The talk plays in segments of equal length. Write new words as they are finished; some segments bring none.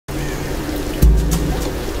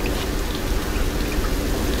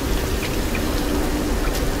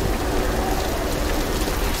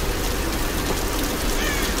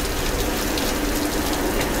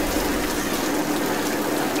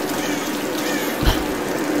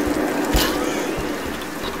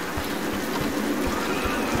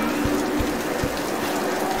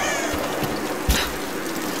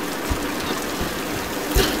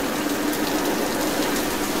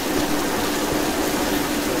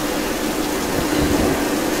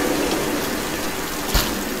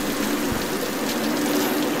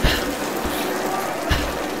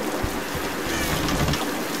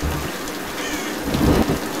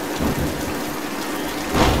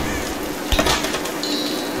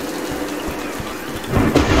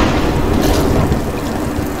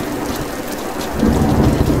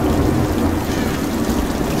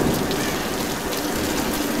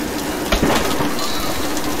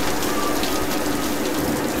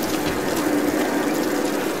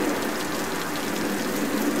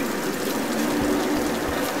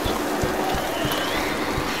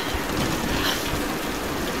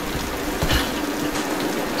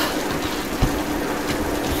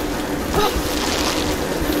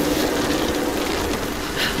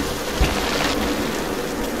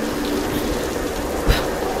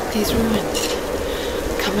These ruins.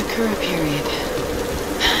 Kamakura period.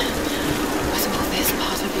 Was all this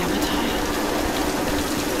part of Yamatai?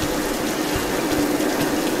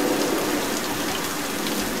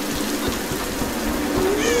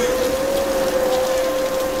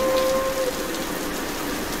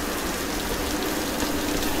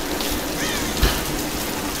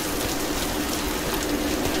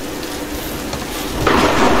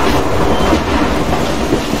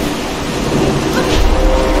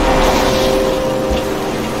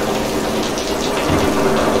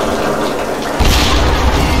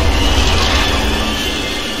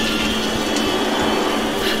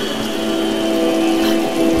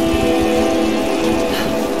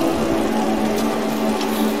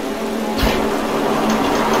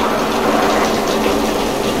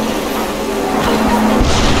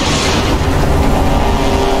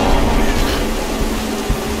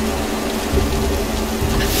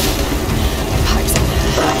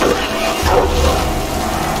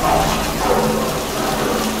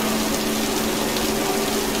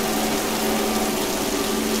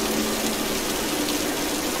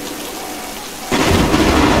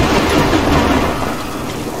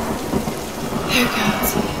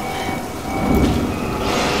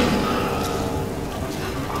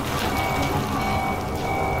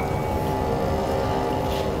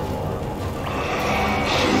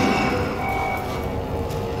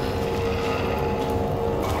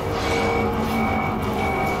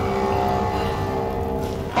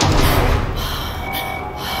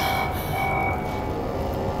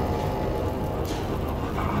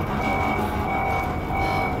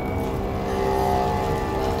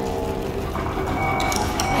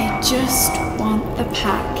 Just want the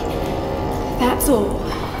pack. That's all.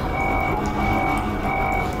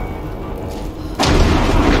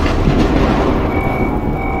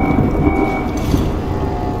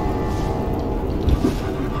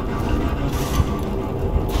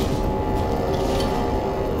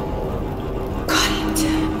 Got it.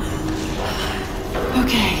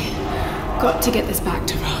 Okay. Got to get this back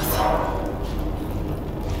to Roth.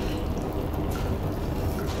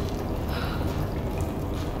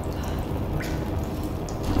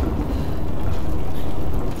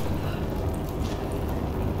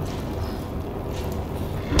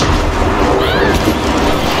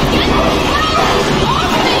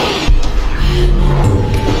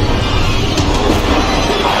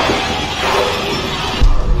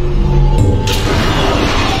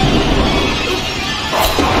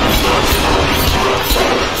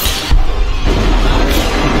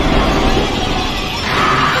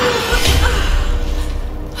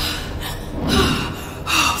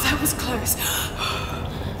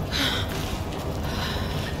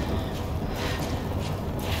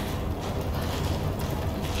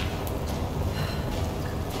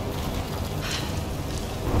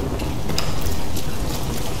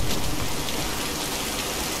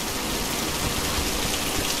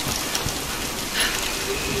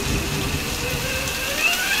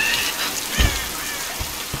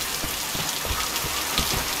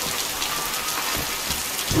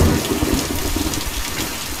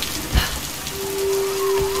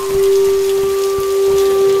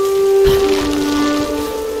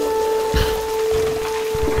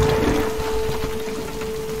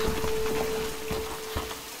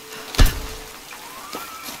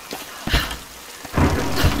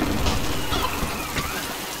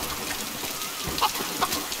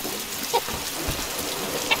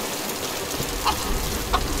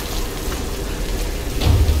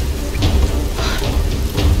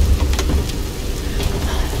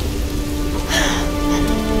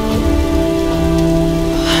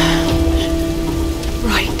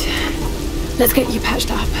 Let's get you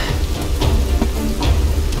patched up.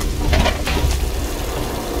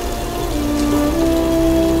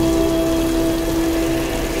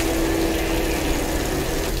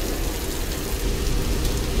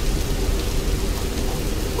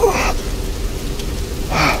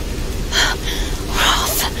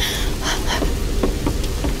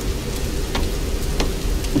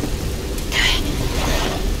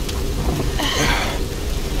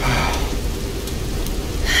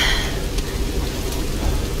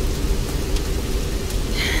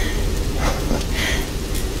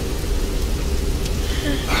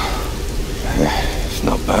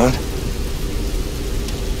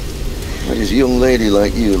 A young lady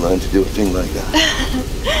like you learn to do a thing like that?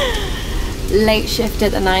 Late shift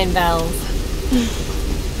at the 9 Bells.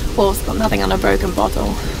 Wolf's got nothing on a broken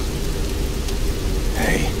bottle.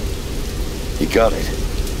 Hey, you got it.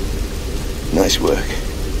 Nice work.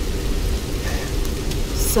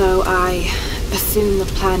 So I assume the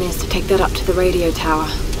plan is to take that up to the radio tower.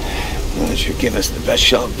 Well, it should give us the best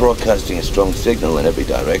shot of broadcasting a strong signal in every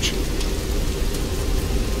direction.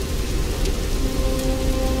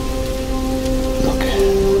 Look.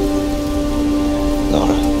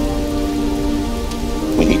 Lara.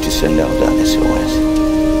 We need to send out that SOS.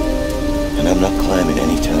 And I'm not climbing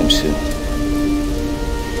anytime soon.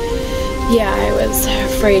 Yeah, I was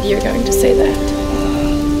afraid you were going to say that.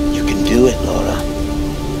 You can do it, Lara.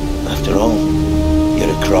 After all, you're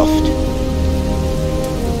a Croft.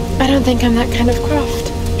 I don't think I'm that kind of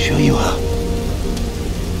Croft. Sure you are.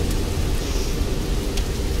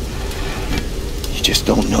 You just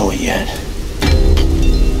don't know it yet.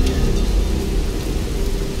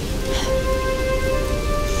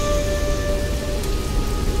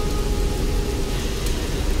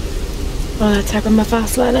 Well, let's hope I'm a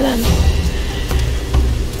fast learner then.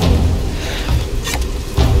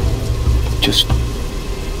 Just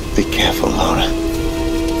be careful, Lara.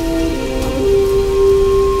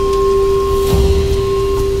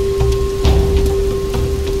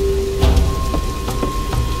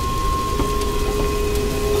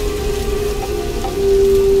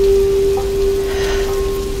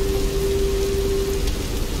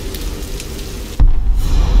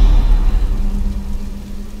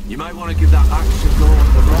 You might want to give that axe a go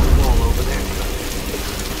on the rock wall over there.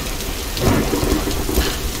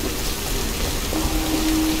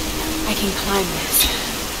 I can climb this.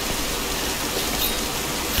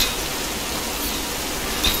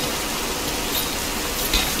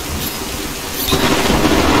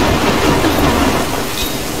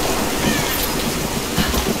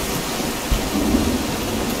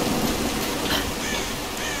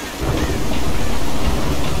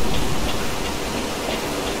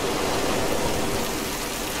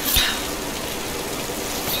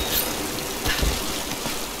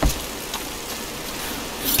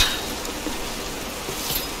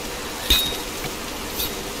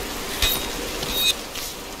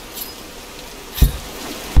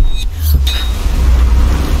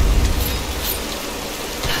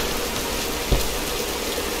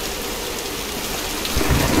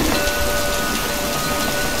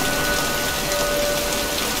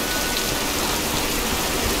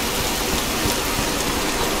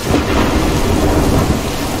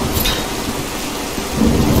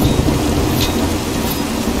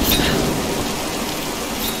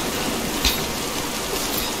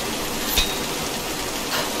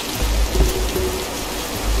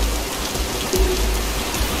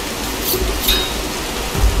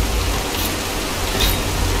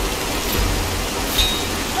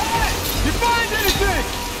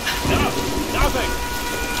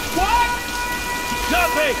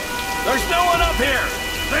 There's no one up here!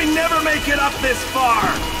 They never make it up this far!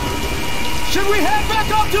 Should we head back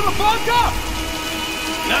up to the bunker?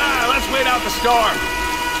 Nah, let's wait out the storm.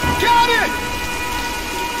 Got it!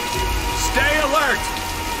 Stay alert!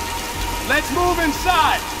 Let's move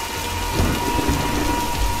inside.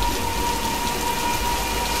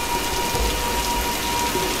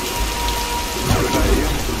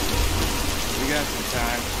 We got some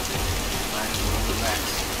time. Might as well relax.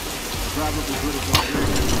 Probably put us on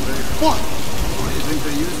there. What? What do you think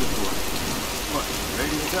they use it for? What?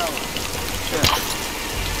 Radio tower? Yeah.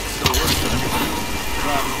 Still works, huh?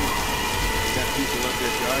 Probably. Got people up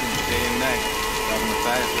there guarding day and night. Stopping the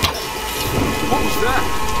fire. What was that?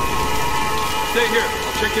 Stay here.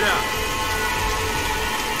 I'll check it out.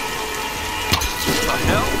 What the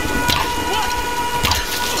hell? What?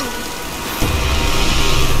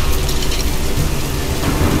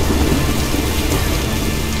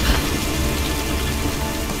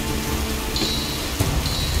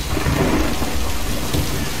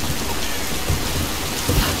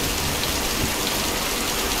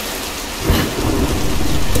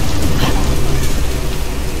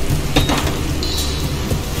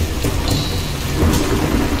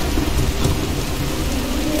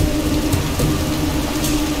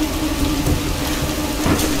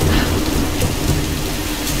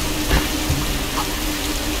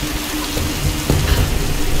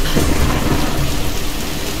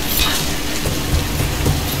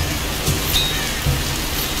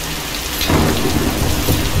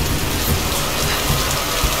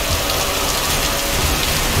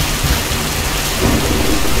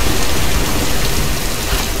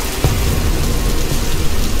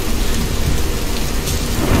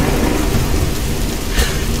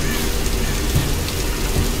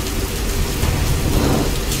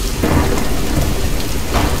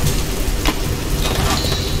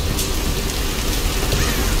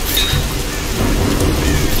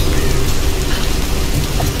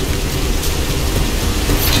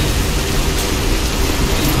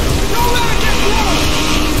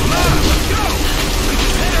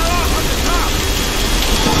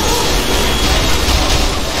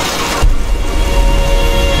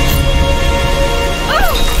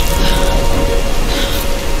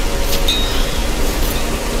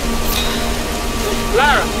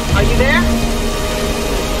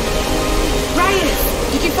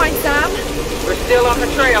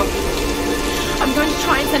 trail. I'm going to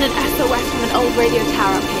try and send an SOS from an old radio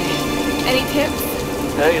tower up here. Any tips?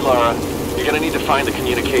 Hey, Lara. You're gonna need to find the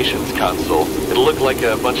communications console. It'll look like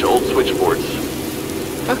a bunch of old switchboards.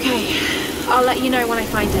 Okay. I'll let you know when I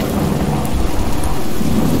find it.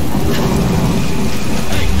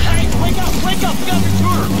 Hey, wake up! We got the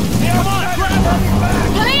intruder! Come on, grab her!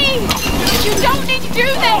 Please! You don't need to do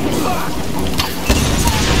this!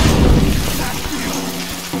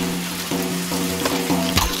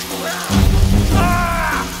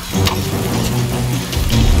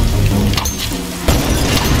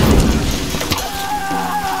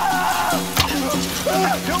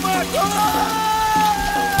 Come on!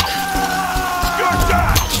 Good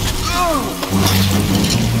shot!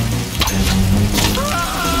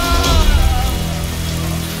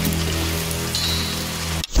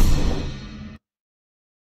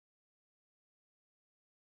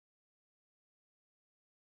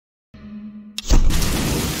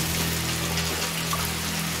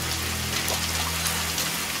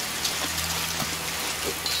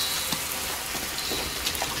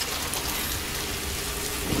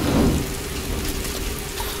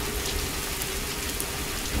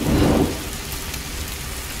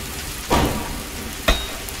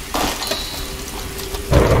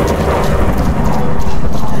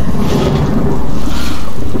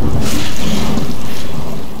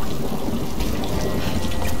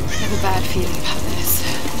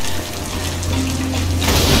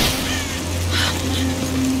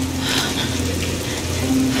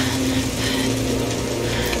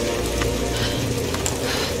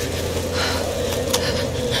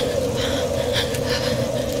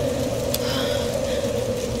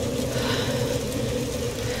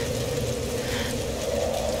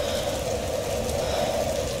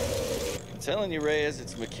 Telling you, Reyes,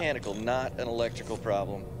 it's mechanical, not an electrical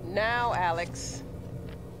problem. Now, Alex.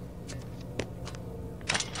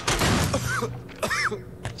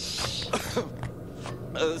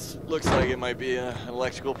 This looks like it might be an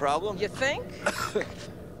electrical problem. You think?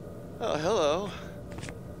 Oh, hello.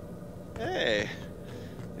 Hey,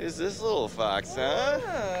 who's this little fox, huh?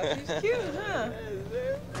 Ah, she's cute, huh?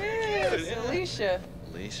 Yes, Yeah. Alicia.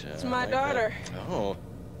 Alicia. It's my I like daughter. that. Oh.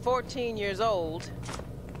 14 years old.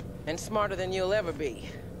 And smarter than you'll ever be.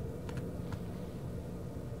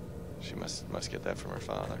 She must get that from her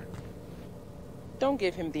father. Don't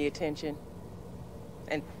give him the attention.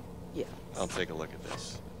 And, yeah. I'll take a look at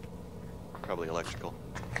this. Probably electrical.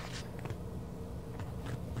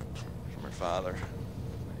 From her father.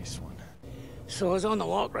 Nice one. So I was on the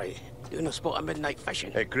lock, right? Doing a spot of midnight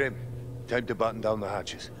fishing. Hey, Grim. Time to batten down the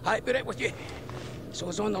hatches. I'd be right with you. So I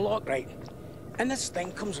was on the lock, right? And this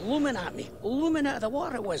thing comes looming at me. Looming out of the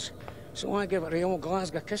water it was. So I give it a old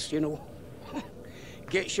Glasgow kiss, you know.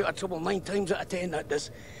 Gets you out of trouble 9 times out of 10, that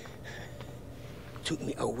does. Took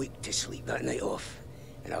me a week to sleep that night off.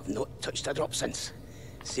 And I've not touched a drop since.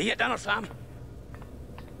 See you at dinner, fam.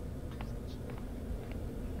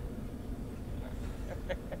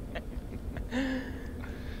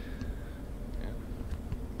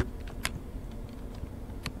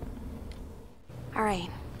 All right.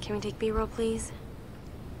 Can we take B-roll, please?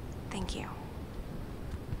 Thank you.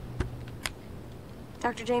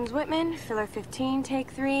 Dr. James Whitman, filler 15, take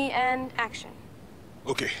 3, and action.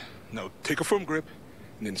 Okay, now take a firm grip,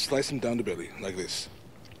 and then slice him down the belly, like this.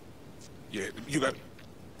 Yeah, you got it.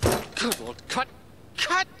 Good Lord, cut!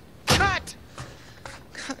 Cut! Cut!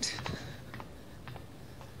 Cut!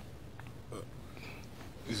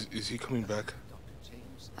 Is he coming back?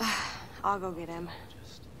 I'll go get him.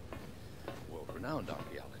 World-renowned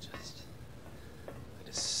archaeologist. I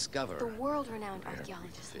discover... The world-renowned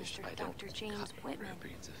archaeologist, fish. Mr. Dr. James Whitman.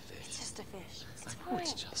 Breeds of fish. It's just a fish. It's I know fine.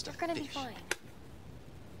 it's just You're a gonna be fish. fine.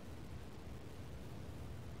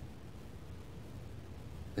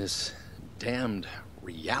 This damned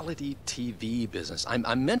reality TV business.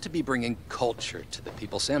 I'm meant to be bringing culture to the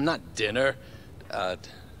people, Sam, not dinner.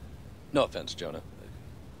 No offense, Jonah.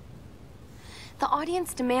 The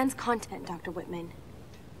audience demands content, Dr. Whitman.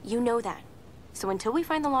 You know that. So until we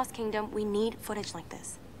find the Lost Kingdom, we need footage like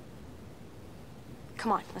this.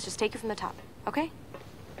 Come on, let's just take it from the top, okay?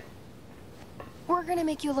 We're gonna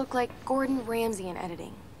make you look like Gordon Ramsay in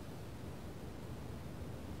editing.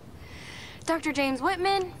 Dr. James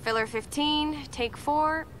Whitman, filler 15, take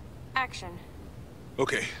 4, action.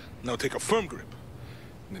 Okay, now take a firm grip,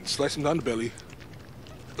 and then slice him down the belly,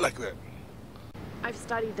 like that. I've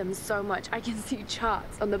studied them so much, I can see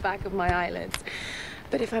charts on the back of my eyelids.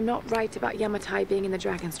 But if I'm not right about Yamatai being in the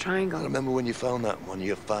Dragon's Triangle... I remember when you found that on one of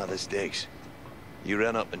your father's digs. You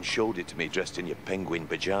ran up and showed it to me dressed in your penguin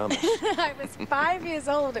pajamas. I was 5 years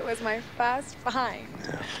old. It was my first find.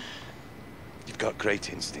 You've got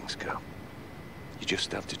great instincts, girl. You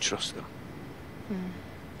just have to trust them.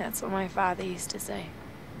 That's what my father used to say.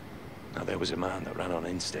 Now, there was a man that ran on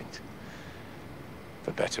instinct.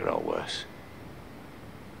 For better or worse.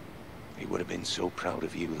 He would have been so proud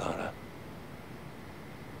of you, Lara.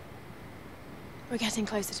 We're getting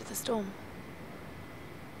closer to the storm.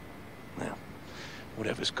 Now,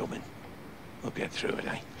 whatever's coming, we'll get through it,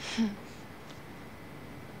 eh?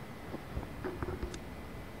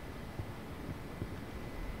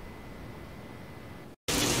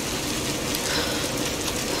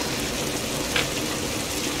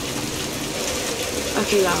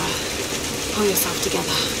 Okay, Lara. Pull yourself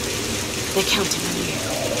together. They're counting on you.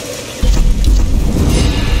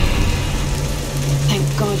 Thank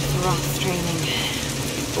God for us training.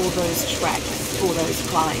 All those treks, all those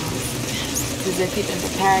climbs. It's as if you've been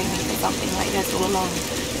preparing me for something like this all along.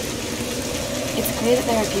 It's clear that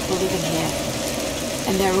there are people living here.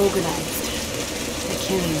 And they're organized. They're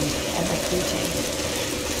killing and recruiting.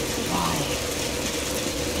 Why?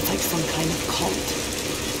 It's like some kind of cult.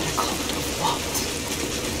 But a cult of what?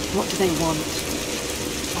 What do they want?